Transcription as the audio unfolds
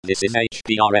This is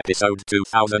HPR episode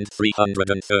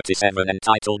 2337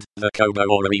 entitled The Kobo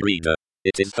Aura eReader.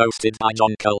 It is hosted by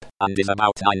John Culp and is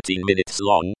about 19 minutes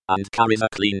long and carries a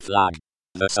clean flag.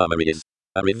 The summary is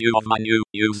a review of my new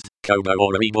used Kobo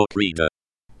Aura ebook reader.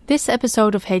 This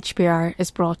episode of HPR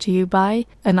is brought to you by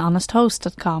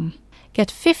anhonesthost.com. Get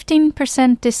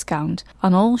 15% discount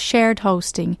on all shared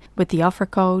hosting with the offer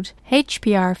code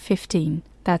HPR15.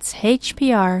 That's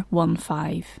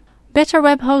HPR15. Better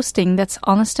web hosting that's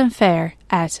honest and fair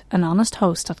at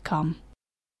anhonesthost.com.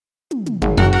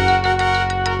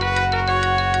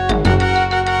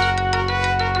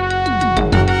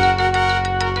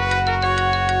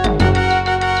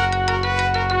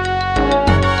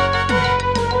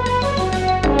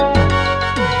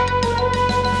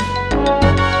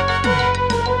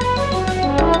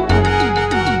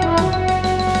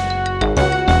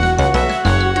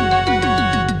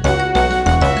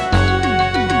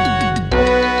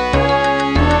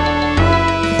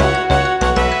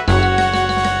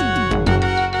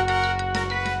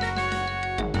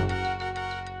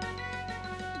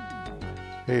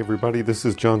 Hey everybody, this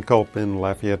is John Culp in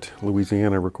Lafayette,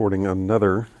 Louisiana, recording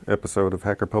another episode of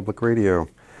Hacker Public Radio.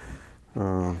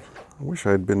 I wish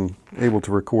I had been able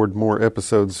to record more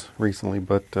episodes recently,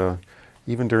 but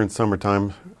even during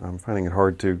summertime, I'm finding it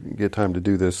hard to get time to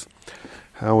do this.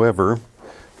 However,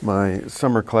 my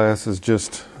summer class is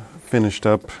just finished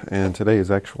up, and today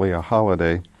is actually a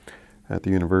holiday at the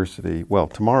university. Well,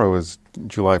 tomorrow is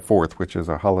July 4th, which is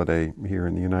a holiday here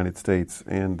in the United States,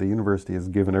 and the university has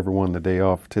given everyone the day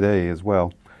off today as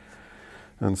well.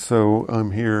 And so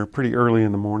I'm here pretty early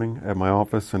in the morning at my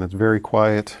office, and it's very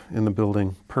quiet in the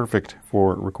building, perfect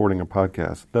for recording a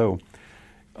podcast. Though,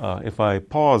 if I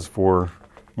pause for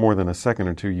more than a second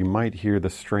or two, you might hear the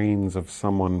strains of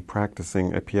someone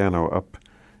practicing a piano up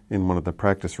in one of the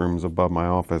practice rooms above my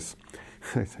office.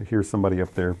 I hear somebody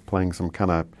up there playing some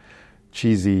kind of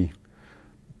cheesy,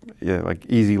 like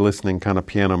easy listening kind of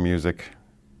piano music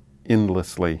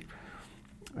endlessly.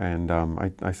 And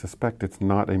I suspect it's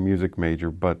not a music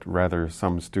major, but rather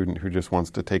some student who just wants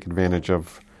to take advantage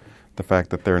of the fact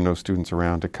that there are no students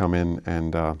around to come in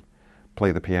and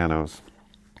play the pianos.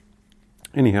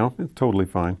 Anyhow, it's totally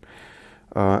fine.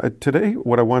 Today,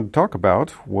 what I wanted to talk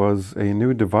about was a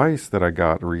new device that I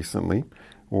got recently,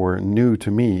 or new to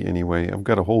me anyway. I've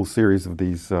got a whole series of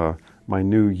these my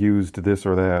new used this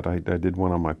or that. I did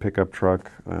one on my pickup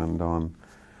truck and on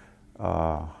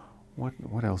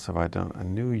what else have I done? A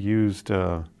new used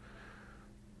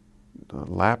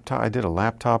laptop. I did a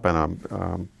laptop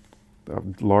and a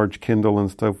large Kindle and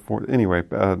stuff. Anyway,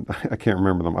 I can't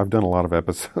remember them. I've done a lot of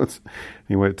episodes.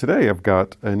 Anyway, today I've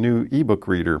got a new ebook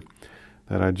reader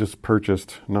that I just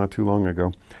purchased not too long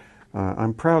ago.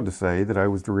 I'm proud to say that I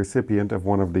was the recipient of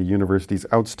one of the university's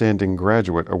Outstanding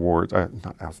Graduate Awards,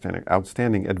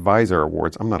 Outstanding Advisor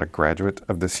Awards. I'm not a graduate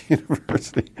of this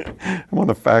university. I'm on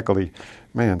the faculty.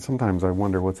 Man, sometimes I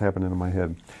wonder what's happening in my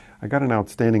head. I got an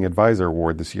Outstanding Advisor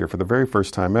Award this year for the very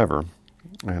first time ever.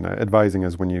 And advising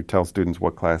is when you tell students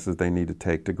what classes they need to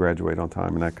take to graduate on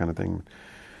time and that kind of thing.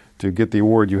 To get the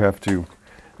award, you have to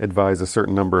advise a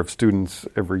certain number of students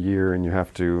every year, and you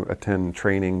have to attend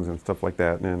trainings and stuff like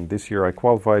that. And this year I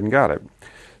qualified and got it.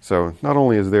 So not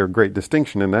only is there great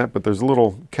distinction in that, but there's a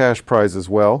little cash prize as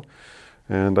well.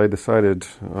 And I decided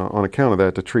on account of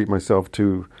that to treat myself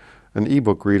to an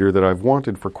ebook reader that I've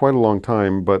wanted for quite a long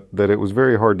time, but that it was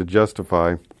very hard to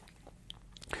justify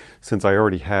since I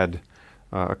already had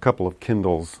a couple of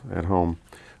Kindles at home.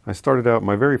 I started out,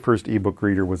 my very first ebook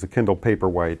reader was a Kindle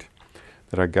Paperwhite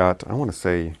that I got, I want to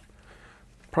say,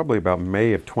 probably about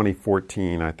May of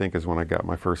 2014, I think is when I got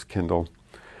my first Kindle.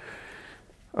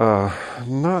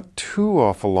 Not too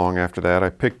awful long after that, I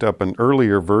picked up an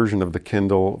earlier version of the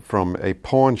Kindle from a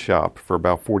pawn shop for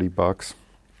about $40,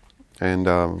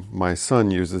 and my son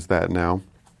uses that now.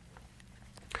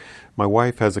 My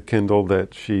wife has a Kindle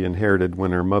that she inherited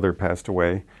when her mother passed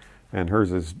away, and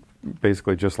hers is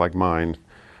basically just like mine,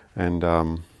 and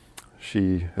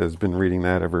she has been reading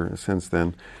that ever since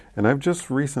then. And I've just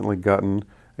recently gotten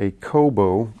a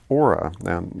Kobo Aura.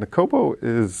 Now, the Kobo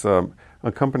is a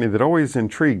company that always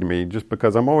intrigued me, just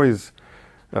because I'm always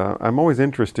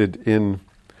interested in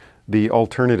the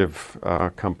alternative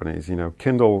companies. You know,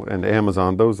 Kindle and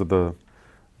Amazon; those are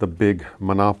the big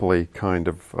monopoly kind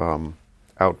of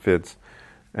outfits.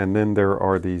 And then there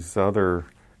are these other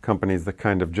companies that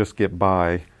kind of just get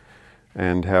by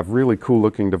and have really cool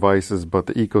looking devices, but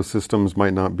the ecosystems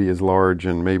might not be as large,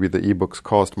 and maybe the ebooks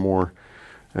cost more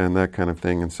and that kind of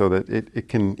thing. And so that it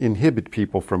can inhibit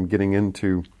people from getting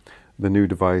into the new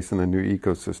device and the new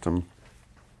ecosystem.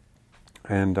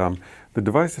 And the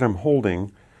device that I'm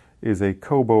holding is a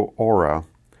Kobo Aura.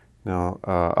 Now,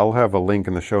 I'll have a link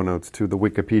in the show notes to the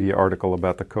Wikipedia article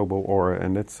about the Kobo Aura,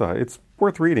 and it's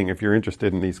worth reading if you're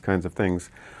interested in these kinds of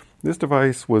things. This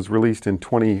device was released in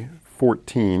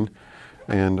 2014,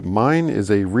 and mine is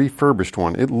a refurbished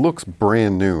one. It looks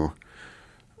brand new.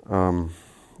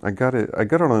 I got it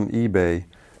on eBay,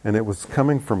 and it was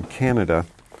coming from Canada.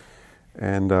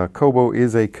 And Kobo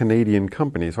is a Canadian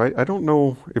company, so I don't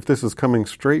know if this is coming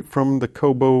straight from the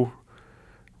Kobo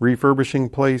refurbishing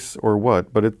place or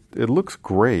what, but it looks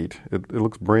great. It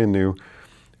looks brand new,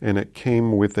 and it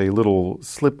came with a little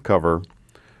slip cover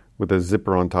with a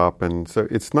zipper on top, and so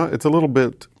it's a little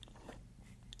bit,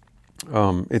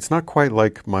 it's not quite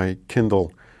like my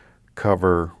Kindle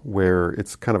cover where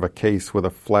it's kind of a case with a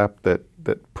flap that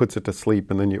puts it to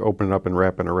sleep, and then you open it up and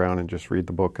wrap it around and just read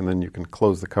the book, and then you can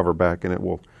close the cover back and it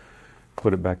will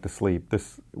put it back to sleep.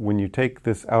 When you take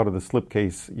this out of the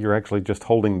slipcase, you're actually just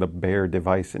holding the bare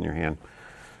device in your hand.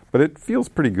 But it feels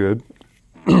pretty good.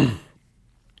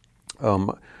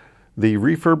 The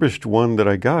refurbished one that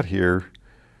I got here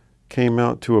came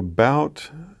out to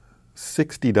about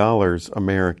 $60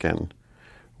 American,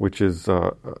 which is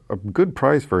a good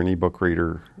price for an ebook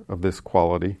reader of this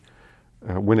quality.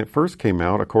 When it first came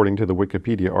out, according to the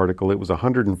Wikipedia article, it was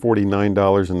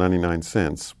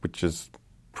 $149.99, which is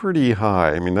pretty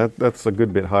high. I mean, that's a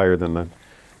good bit higher than the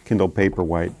Kindle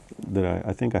Paperwhite that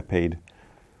I think I paid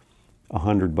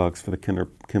 $100 for the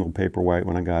Kindle Paperwhite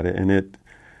when I got it, and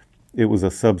it was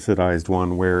a subsidized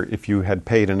one where if you had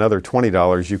paid another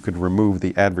 $20, you could remove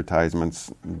the advertisements,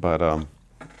 but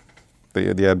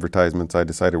the advertisements I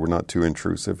decided were not too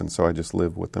intrusive, and so I just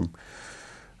lived with them.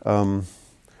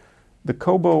 The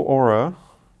Kobo Aura,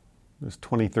 this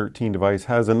 2013 device,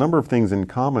 has a number of things in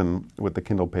common with the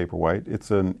Kindle Paperwhite.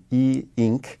 It's an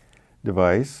e-ink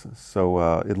device,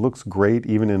 so it looks great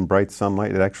even in bright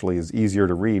sunlight. It actually is easier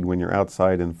to read when you're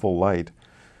outside in full light,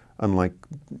 unlike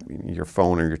your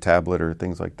phone or your tablet or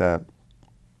things like that.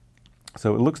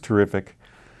 So it looks terrific.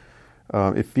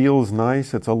 It feels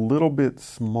nice. It's a little bit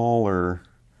smaller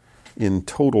in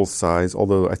total size,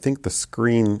 although I think the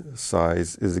screen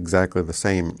size is exactly the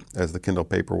same as the Kindle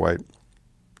Paperwhite.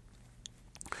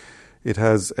 It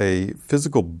has a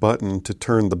physical button to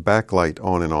turn the backlight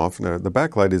on and off. Now, the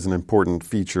backlight is an important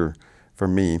feature for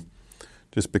me,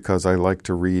 just because I like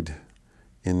to read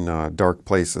in dark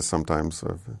places sometimes.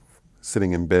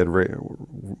 Sitting in bed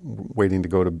waiting to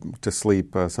go to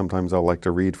sleep, sometimes I'll like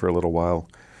to read for a little while.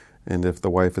 And if the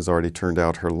wife has already turned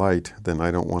out her light, then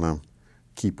I don't want to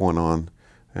keep one on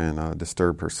and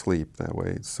disturb her sleep that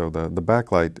way. So the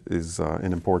backlight is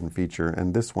an important feature,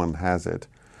 and this one has it.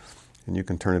 And you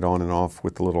can turn it on and off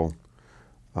with the little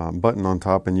button on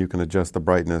top, and you can adjust the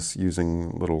brightness using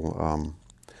little...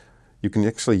 you can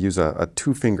actually use a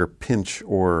two-finger pinch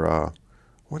or...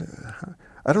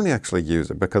 I don't actually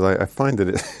use it because I find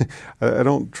that I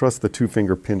don't trust the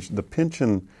two-finger pinch. The pinch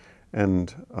and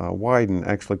widen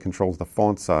actually controls the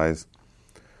font size,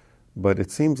 but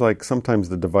it seems like sometimes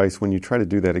the device, when you try to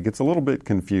do that, it gets a little bit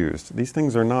confused. These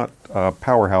things are not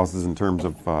powerhouses in terms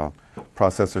of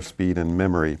processor speed and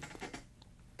memory,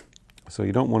 so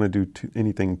you don't want to do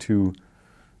anything too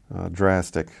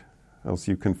drastic, else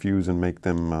you confuse and make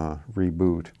them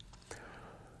reboot.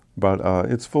 But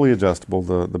it's fully adjustable,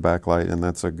 the backlight, and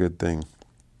that's a good thing.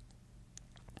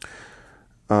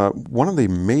 One of the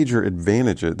major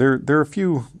advantages, there are a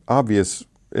few obvious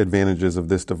advantages of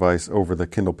this device over the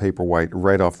Kindle Paperwhite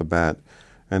right off the bat,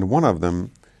 and one of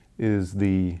them is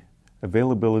the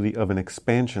availability of an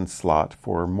expansion slot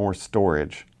for more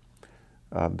storage.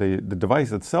 The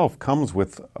device itself comes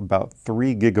with about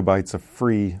 3 gigabytes of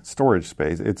free storage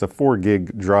space. It's a 4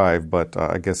 gig drive, but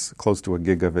I guess close to a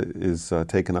gig of it is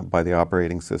taken up by the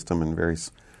operating system and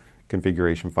various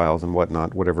configuration files and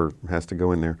whatnot, whatever has to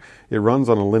go in there. It runs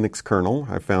on a Linux kernel.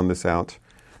 I found this out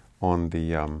on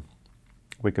the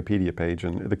Wikipedia page,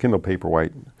 and the Kindle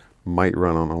Paperwhite might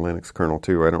run on a Linux kernel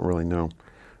too. I don't really know,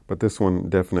 but this one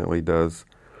definitely does.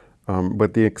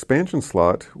 But the expansion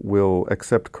slot will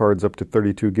accept cards up to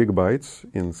 32 gigabytes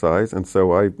in size, and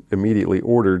so I immediately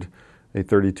ordered a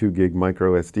 32 gig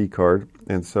micro SD card,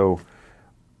 and so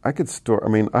I could store,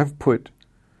 I've put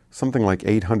something like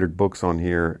 800 books on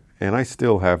here, and I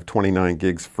still have 29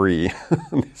 gigs free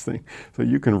on this thing. So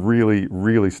you can really,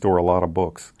 really store a lot of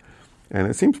books. And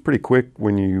it seems pretty quick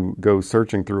when you go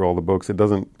searching through all the books. It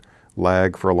doesn't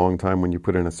lag for a long time when you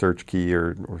put in a search key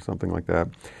or something like that.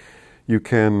 You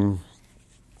can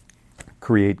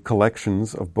create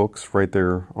collections of books right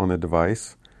there on the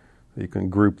device. You can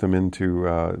group them into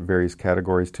various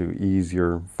categories to ease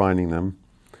your finding them.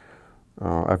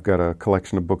 I've got a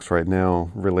collection of books right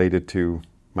now related to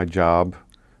my job.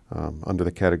 under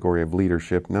the category of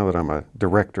leadership. Now that I'm a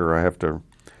director,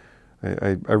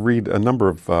 I read a number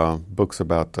of books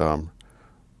about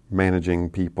managing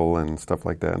people and stuff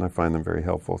like that, and I find them very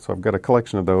helpful. So I've got a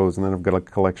collection of those, and then I've got a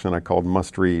collection I called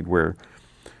Must Read, where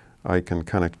I can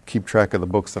kind of keep track of the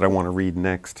books that I want to read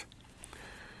next,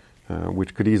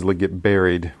 which could easily get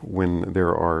buried when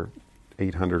there are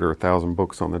 800 or 1,000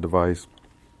 books on the device.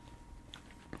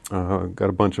 Got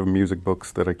a bunch of music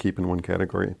books that I keep in one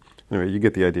category. Anyway, you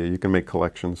get the idea. You can make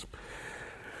collections.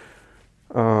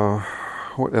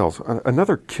 What else?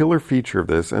 Another killer feature of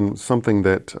this, and something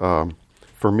that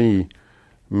for me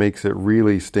makes it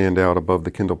really stand out above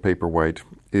the Kindle Paperwhite,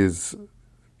 is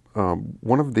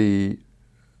one of the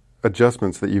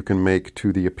adjustments that you can make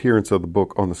to the appearance of the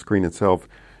book on the screen itself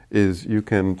is you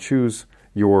can choose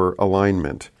your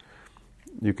alignment.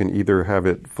 You can either have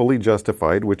it fully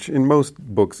justified, which in most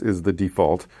books is the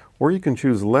default, or you can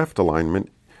choose left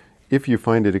alignment if you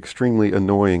find it extremely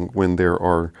annoying when there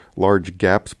are large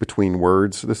gaps between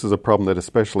words. This is a problem that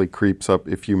especially creeps up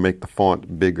if you make the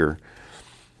font bigger.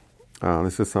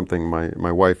 This is something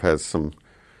my wife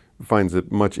finds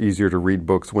it much easier to read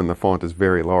books when the font is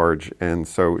very large, and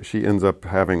so she ends up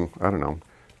having,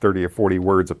 30 or 40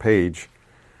 words a page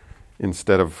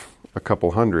instead of a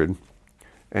couple hundred.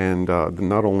 And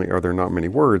not only are there not many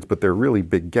words, but there are really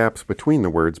big gaps between the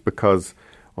words, because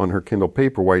on her Kindle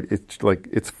Paperwhite,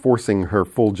 it's forcing her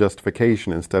full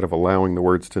justification instead of allowing the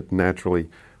words to naturally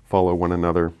follow one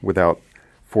another without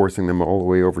forcing them all the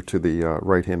way over to the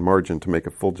right-hand margin to make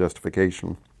a full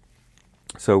justification.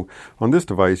 So on this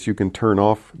device, you can turn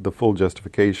off the full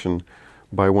justification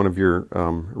by one of your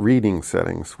reading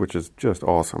settings, which is just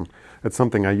awesome. It's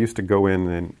something I used to go in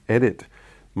and edit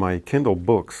my Kindle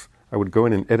books. I would go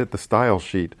in and edit the style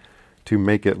sheet to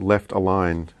make it left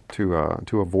aligned to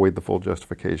avoid the full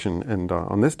justification. And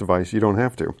on this device, you don't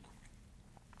have to.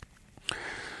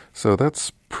 So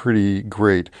that's pretty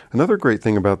great. Another great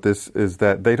thing about this is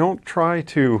that they don't try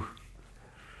to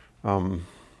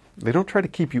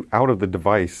keep you out of the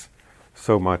device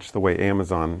so much the way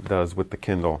Amazon does with the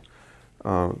Kindle.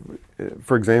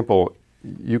 For example,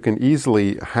 you can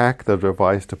easily hack the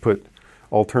device to put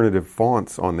alternative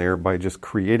fonts on there by just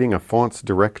creating a fonts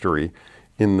directory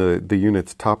in the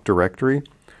unit's top directory.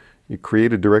 You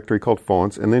create a directory called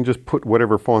fonts, and then just put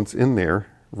whatever fonts in there,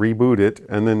 reboot it,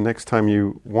 and then next time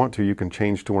you want to, you can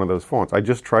change to one of those fonts. I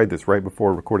just tried this right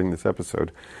before recording this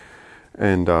episode,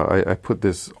 and I put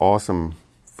this awesome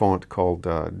font called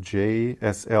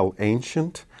JSL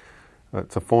Ancient.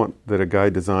 It's a font that a guy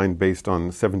designed based on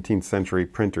 17th century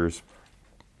printers.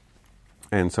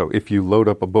 And so if you load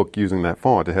up a book using that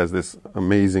font, it has this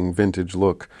amazing vintage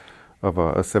look of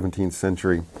a 17th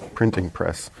century printing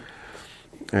press.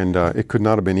 And it could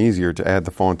not have been easier to add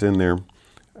the font in there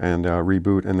and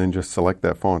reboot and then just select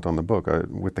that font on the book.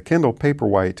 With the Kindle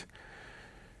Paperwhite,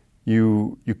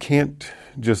 you can't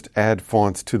just add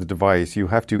fonts to the device. You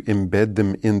have to embed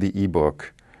them in the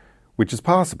ebook, which is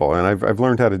possible. And I've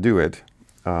learned how to do it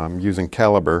using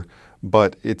Calibre,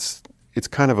 but it's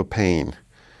kind of a pain.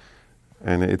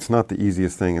 And it's not the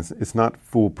easiest thing. It's not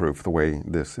foolproof the way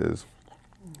this is.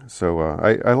 So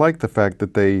I like the fact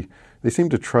that they seem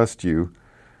to trust you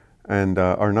and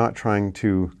are not trying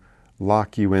to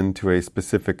lock you into a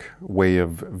specific way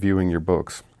of viewing your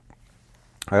books.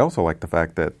 I also like the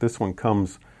fact that this one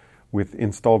comes with,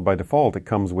 installed by default, it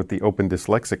comes with the Open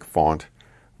Dyslexic font,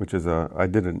 which is I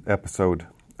did an episode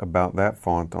about that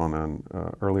font on an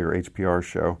earlier HPR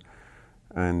show.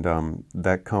 And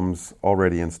that comes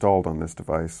already installed on this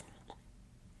device.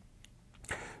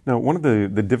 Now, one of the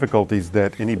difficulties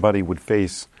that anybody would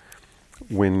face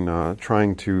when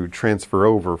trying to transfer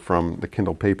over from the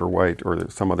Kindle Paperwhite or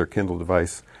some other Kindle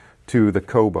device to the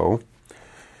Kobo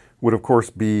would, of course,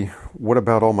 be, what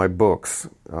about all my books?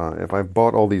 If I've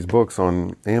bought all these books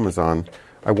on Amazon,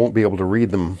 I won't be able to read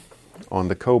them on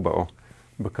the Kobo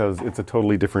because it's a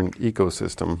totally different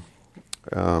ecosystem.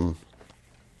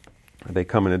 They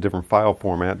come in a different file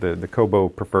format. The Kobo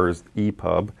prefers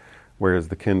EPUB, whereas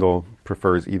the Kindle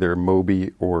prefers either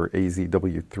MOBI or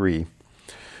AZW3.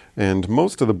 And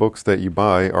most of the books that you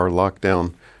buy are locked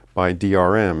down by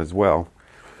DRM as well.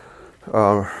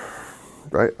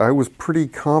 I was pretty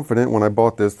confident when I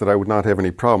bought this that I would not have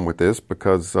any problem with this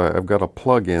because I've got a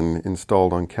plug-in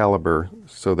installed on Calibre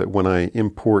so that when I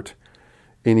import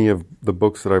any of the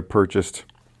books that I've purchased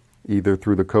either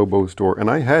through the Kobo store,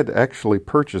 and I had actually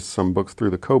purchased some books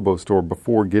through the Kobo store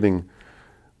before getting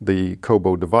the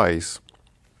Kobo device,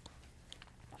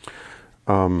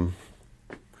 and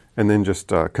then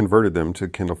just converted them to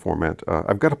Kindle format.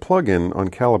 I've got a plugin on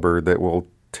Calibre that will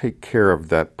take care of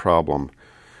that problem.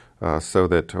 so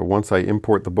that once I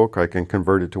import the book, I can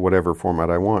convert it to whatever format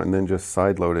I want and then just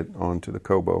sideload it onto the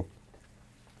Kobo.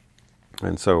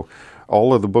 And so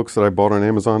all of the books that I bought on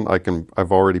Amazon,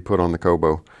 I've already put on the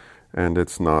Kobo, and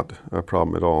it's not a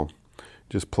problem at all.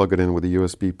 Just plug it in with a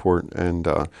USB port, and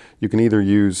you can either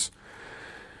use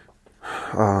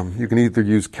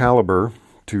Calibre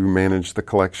to manage the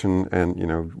collection,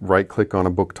 and right-click on a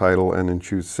book title and then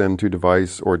choose Send to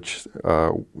Device. Or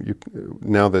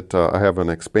now that I have an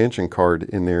expansion card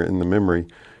in there in the memory,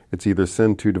 it's either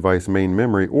Send to Device main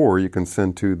memory, or you can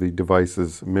send to the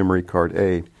device's memory card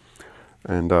A,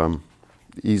 and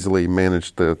easily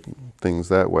manage the things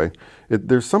that way.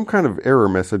 There's some kind of error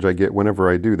message I get whenever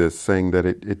I do this, saying that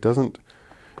it doesn't,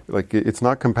 it's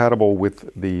not compatible with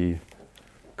the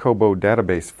Kobo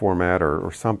database format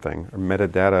or something, or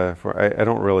metadata. I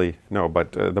don't really know,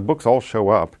 but the books all show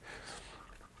up,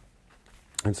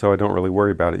 and so I don't really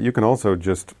worry about it. You can also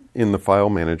just, in the file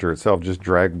manager itself, just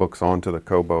drag books onto the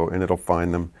Kobo, and it'll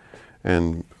find them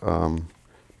and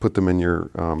put them in your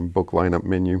book lineup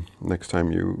menu next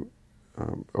time you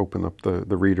open up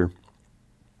the reader.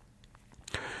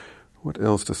 What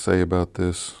else to say about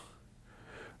this?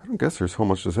 I don't guess there's so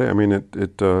much to say. I mean,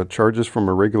 it charges from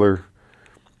a regular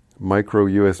micro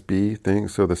USB thing,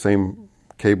 so the same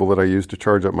cable that I use to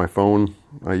charge up my phone,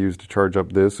 I use to charge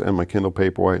up this and my Kindle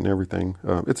Paperwhite and everything.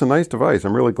 It's a nice device.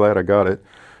 I'm really glad I got it,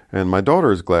 and my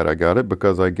daughter is glad I got it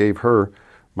because I gave her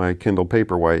my Kindle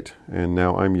Paperwhite, and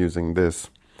now I'm using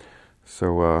this.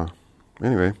 So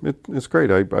anyway, it's great.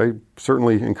 I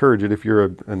certainly encourage it if you're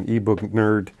an ebook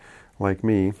nerd like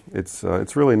me. It's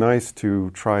really nice to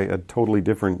try a totally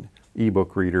different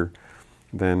ebook reader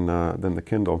than the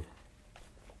Kindle.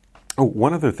 Oh,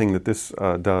 one other thing that this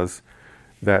does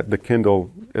that the Kindle,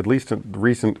 at least the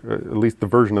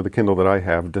version of the Kindle that I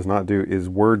have, does not do is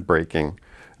word breaking,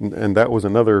 and that was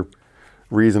another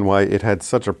reason why it had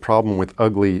such a problem with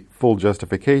ugly full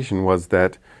justification, was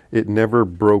that it never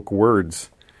broke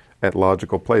words at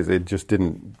logical place. It just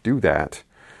didn't do that,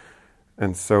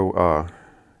 and so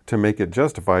to make it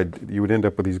justified, you would end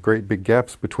up with these great big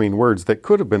gaps between words that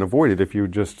could have been avoided if you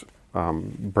just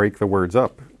break the words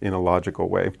up in a logical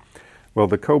way. Well,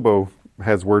 the Kobo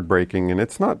has word breaking, and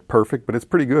it's not perfect, but it's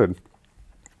pretty good.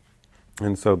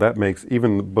 And so that makes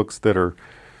even the books that are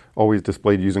always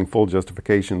displayed using full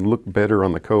justification look better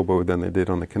on the Kobo than they did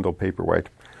on the Kindle Paperwhite.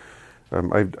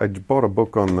 I bought a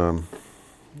book on the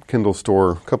Kindle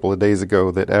store a couple of days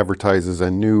ago that advertises a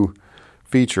new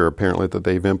feature, apparently, that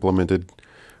they've implemented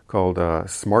called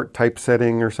Smart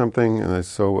Typesetting or something. And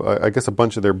so I guess a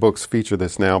bunch of their books feature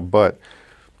this now, but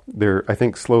I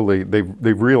think slowly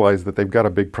they've realized that they've got a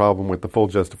big problem with the full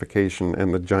justification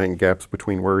and the giant gaps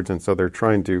between words, and so they're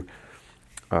trying to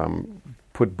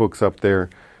put books up there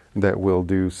that will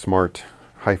do smart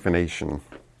hyphenation.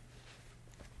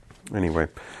 Anyway,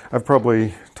 I've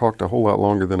probably talked a whole lot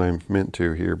longer than I meant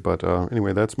to here, but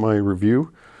anyway, that's my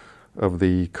review of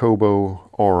the Kobo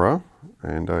Aura,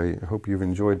 and I hope you've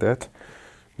enjoyed that.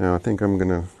 Now I think I'm going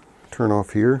to turn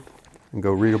off here and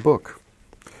go read a book.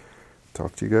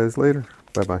 Talk to you guys later.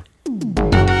 Bye-bye.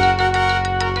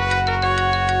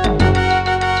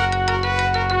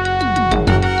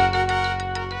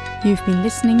 You've been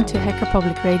listening to Hacker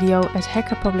Public Radio at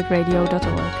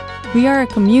hackerpublicradio.org. We are a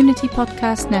community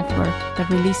podcast network that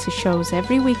releases shows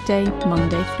every weekday,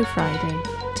 Monday through Friday.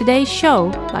 Today's show,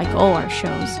 like all our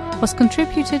shows, was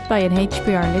contributed by an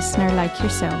HPR listener like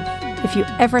yourself. If you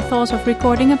ever thought of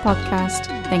recording a podcast,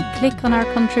 then click on our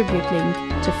contribute link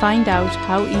to find out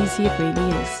how easy it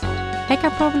really is. Hacker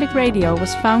Public Radio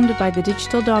was founded by the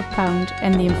Digital Dog Pound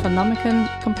and the Infonomicon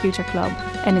Computer Club,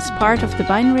 and is part of the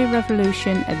binary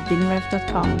revolution at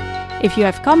binrev.com. If you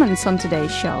have comments on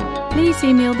today's show, please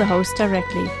email the host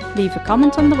directly, leave a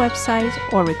comment on the website,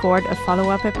 or record a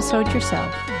follow-up episode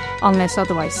yourself. Unless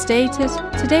otherwise stated,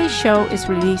 today's show is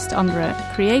released under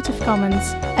a Creative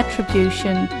Commons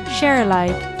Attribution Share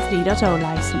Alike 3.0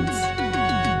 license.